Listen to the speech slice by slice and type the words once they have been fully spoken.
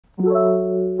Hello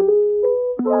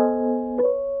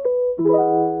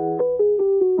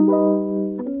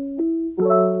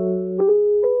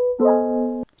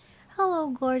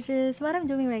Gorgeous! What I'm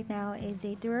doing right now is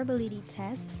a durability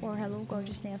test for Hello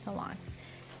Gorgeous Nail Salon.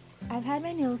 I've had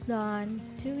my nails done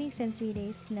 2 weeks and 3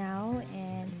 days now,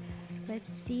 and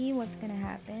let's see what's gonna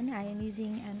happen. I am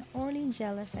using an Orly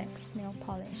Gel FX nail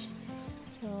polish.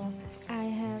 So I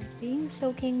have been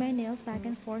soaking my nails back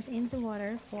and forth in the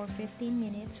water for 15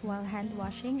 minutes while hand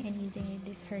washing and using a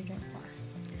detergent bar.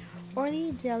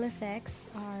 Orly Gel FX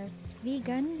are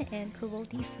vegan and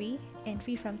cruelty free and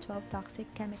free from 12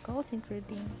 toxic chemicals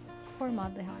including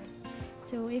formaldehyde.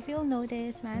 So if you'll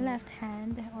notice, my left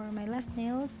hand or my left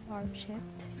nails are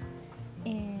chipped,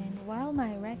 and while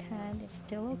my right hand is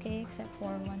still okay except for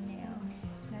one nail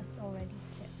that's already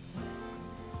chipped.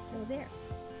 So there.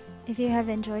 If you have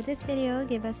enjoyed this video,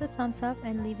 give us a thumbs up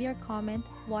and leave your comment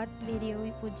what video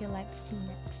would you like to see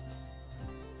next.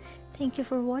 Thank you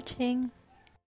for watching.